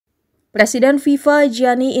Presiden FIFA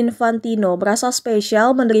Gianni Infantino merasa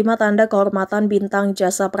spesial menerima tanda kehormatan bintang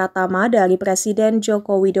jasa pratama dari Presiden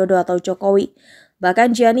Joko Widodo atau Jokowi.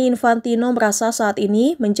 Bahkan Gianni Infantino merasa saat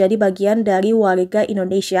ini menjadi bagian dari warga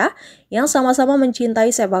Indonesia yang sama-sama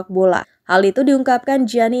mencintai sepak bola. Hal itu diungkapkan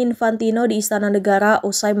Gianni Infantino di Istana Negara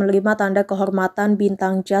usai menerima tanda kehormatan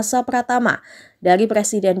bintang jasa pratama dari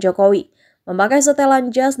Presiden Jokowi. Memakai setelan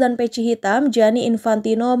jas dan peci hitam, Gianni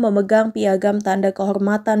Infantino memegang piagam tanda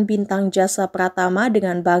kehormatan bintang jasa pratama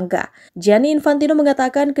dengan bangga. Gianni Infantino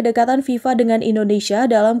mengatakan kedekatan FIFA dengan Indonesia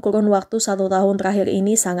dalam kurun waktu 1 tahun terakhir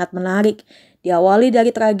ini sangat menarik. Diawali dari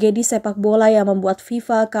tragedi sepak bola yang membuat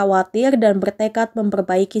FIFA khawatir dan bertekad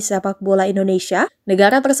memperbaiki sepak bola Indonesia,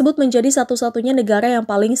 negara tersebut menjadi satu-satunya negara yang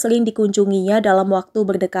paling sering dikunjunginya dalam waktu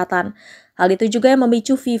berdekatan. Hal itu juga yang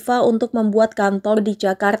memicu FIFA untuk membuat kantor di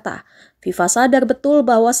Jakarta. FIFA sadar betul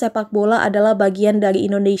bahwa sepak bola adalah bagian dari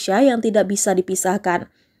Indonesia yang tidak bisa dipisahkan.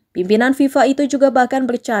 Pimpinan FIFA itu juga bahkan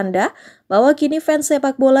bercanda bahwa kini fans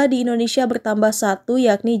sepak bola di Indonesia bertambah satu,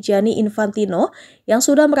 yakni Gianni Infantino yang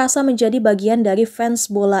sudah merasa menjadi bagian dari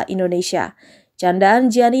fans bola Indonesia.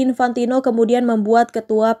 Candaan Gianni Infantino kemudian membuat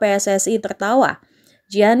ketua PSSI tertawa.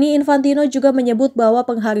 Gianni Infantino juga menyebut bahwa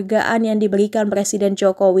penghargaan yang diberikan Presiden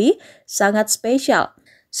Jokowi sangat spesial.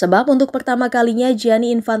 Sebab untuk pertama kalinya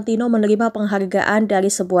Gianni Infantino menerima penghargaan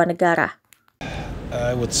dari sebuah negara.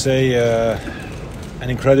 I would say an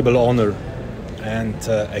incredible honor and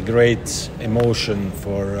a great emotion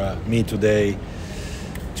for me today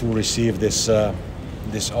to receive this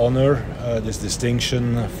honor, this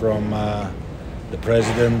distinction from the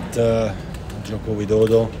President Joko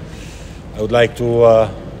Widodo. I would like to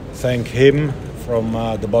thank him from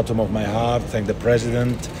the bottom of my heart, thank the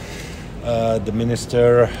President, the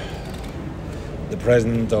Minister, the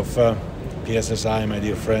President of PSSI, my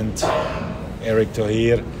dear friend Eric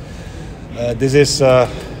Tohir. This is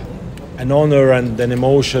an honor and an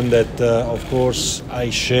emotion that, of course, I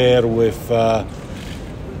share with the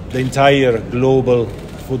entire global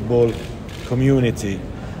football community.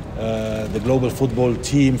 The global football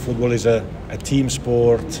team, football is a team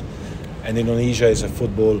sport, and Indonesia is a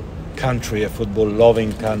football country, a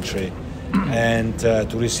football-loving country. And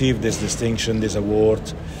to receive this distinction, this award,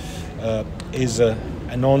 is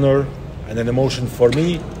an honor and an emotion for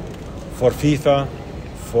me, for FIFA,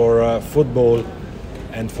 for football,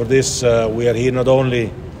 and for this we are here not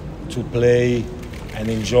only to play and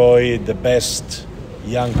enjoy the best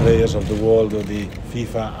young players of the world, or the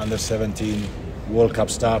FIFA Under-17 World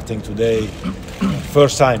Cup starting today,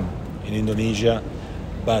 first time in Indonesia,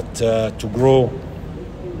 but to grow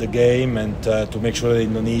the game and to make sure that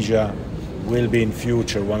Indonesia will be in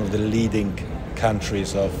future one of the leading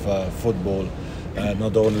countries of football,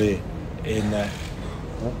 not only in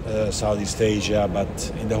Southeast Asia, but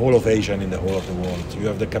in the whole of Asia and in the whole of the world. You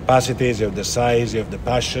have the capacities, you have the size, you have the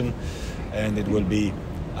passion, and it will be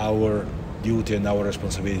our duty and our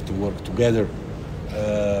responsibility to work together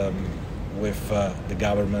with the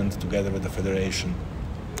government, together with the federation,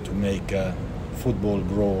 to make football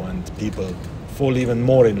grow and people fall even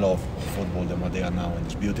more in love with football than what they are now in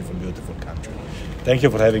this beautiful, beautiful country. Thank you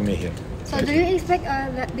for having me here. So do you expect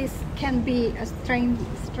that this can be a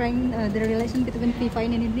strengthen the relation between FIFA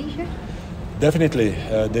and Indonesia? Definitely,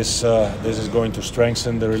 this is going to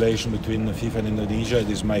strengthen the relation between FIFA and Indonesia. It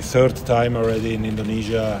is my third time already in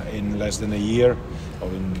Indonesia in less than a year, or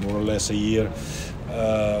in more or less a year.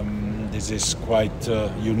 This is quite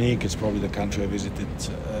unique. It's probably the country I visited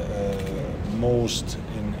most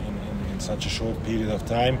in such a short period of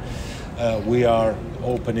time. We are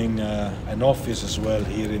opening an office as well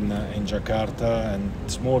here in Jakarta, and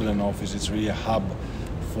it's more than an office. It's really a hub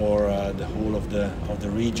for the whole of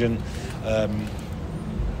the region.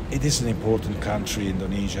 It is an important country,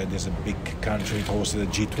 Indonesia. It is a big country. It hosted a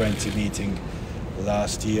G20 meeting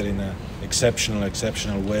last year in an exceptional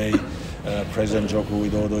way. President Joko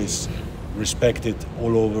Widodo is respected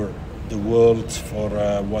all over the world for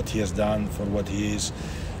what he has done, for what he is.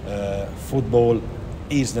 Football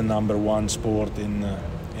is the #1 sport in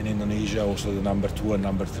Indonesia, also the #2 and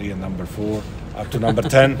 #3 and #4, up to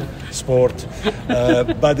 #10 sport.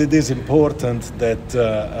 But it is important that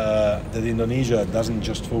Indonesia doesn't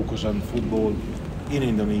just focus on football in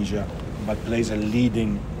Indonesia, but plays a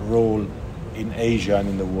leading role in Asia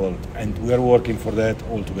and in the world. And we are working for that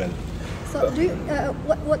all together. So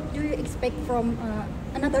what do you expect from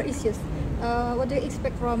another issues? What do you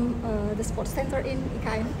expect from the sports center in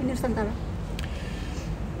IKN, in Nusantara?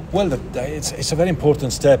 Well, it's a very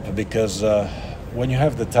important step, because when you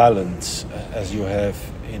have the talent, as you have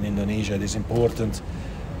in Indonesia, it is important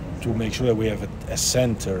to make sure that we have a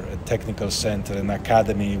center, a technical center, an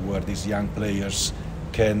academy where these young players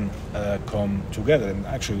can come together. And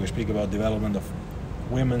actually we speak about development of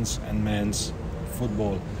women's and men's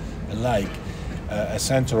football alike. A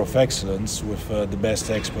center of excellence with the best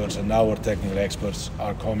experts, and our technical experts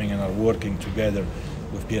are coming and are working together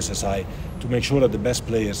with PSSI to make sure that the best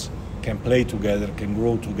players can play together, can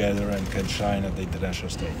grow together, and can shine at the international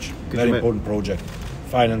stage. Very important project,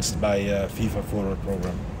 financed by FIFA Forward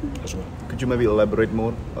program as well. Could you maybe elaborate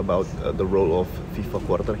more about the role of FIFA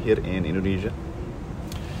Quarter here in Indonesia?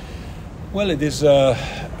 Well, it is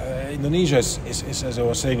Indonesia is, as I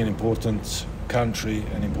was saying, an important country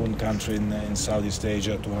in Southeast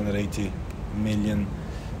Asia. 280 million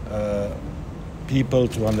people,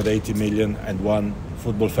 280 million and one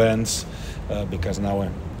football fans. Because now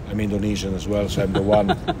I'm Indonesian as well, so I'm the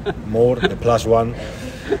one more, the plus one.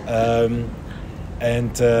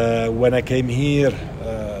 And when I came here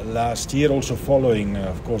last year, also following,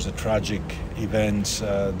 of course, the tragic events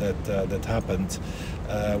that happened,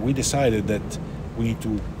 we decided that we need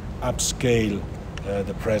to upscale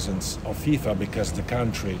the presence of FIFA because the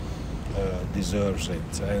country deserves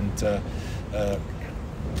it. And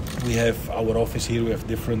we have our office here, we have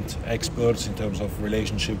different experts in terms of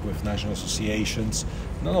relationship with national associations,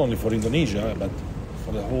 not only for Indonesia, but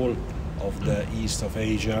for the whole of the east of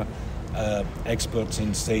Asia, experts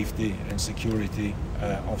in safety and security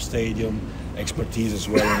of stadium, expertise as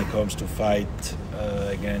well when it comes to fight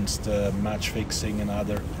against match fixing and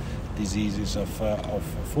other diseases of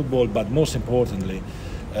football, but most importantly,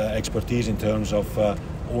 expertise in terms of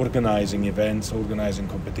organizing events, organizing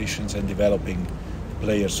competitions and developing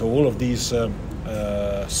players. So all of these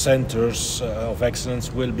centers of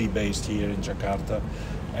excellence will be based here in Jakarta,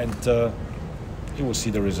 and you will see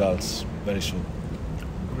the results very soon.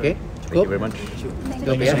 Okay, thank you very much.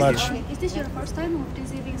 Thank you so much. Is this your first time of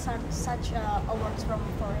receiving such awards from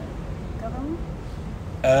foreign government?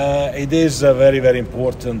 It is a very, very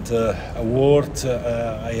important award.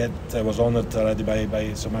 I was honored already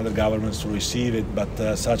by some other governments to receive it,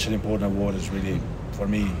 but such an important award is really, for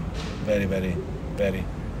me, very, very, very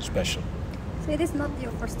special. So it is not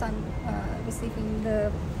your first time receiving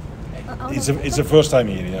the... It's the first time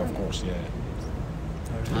here, yeah, of course, yeah.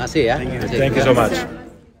 Terima kasih ya. Thank you so much.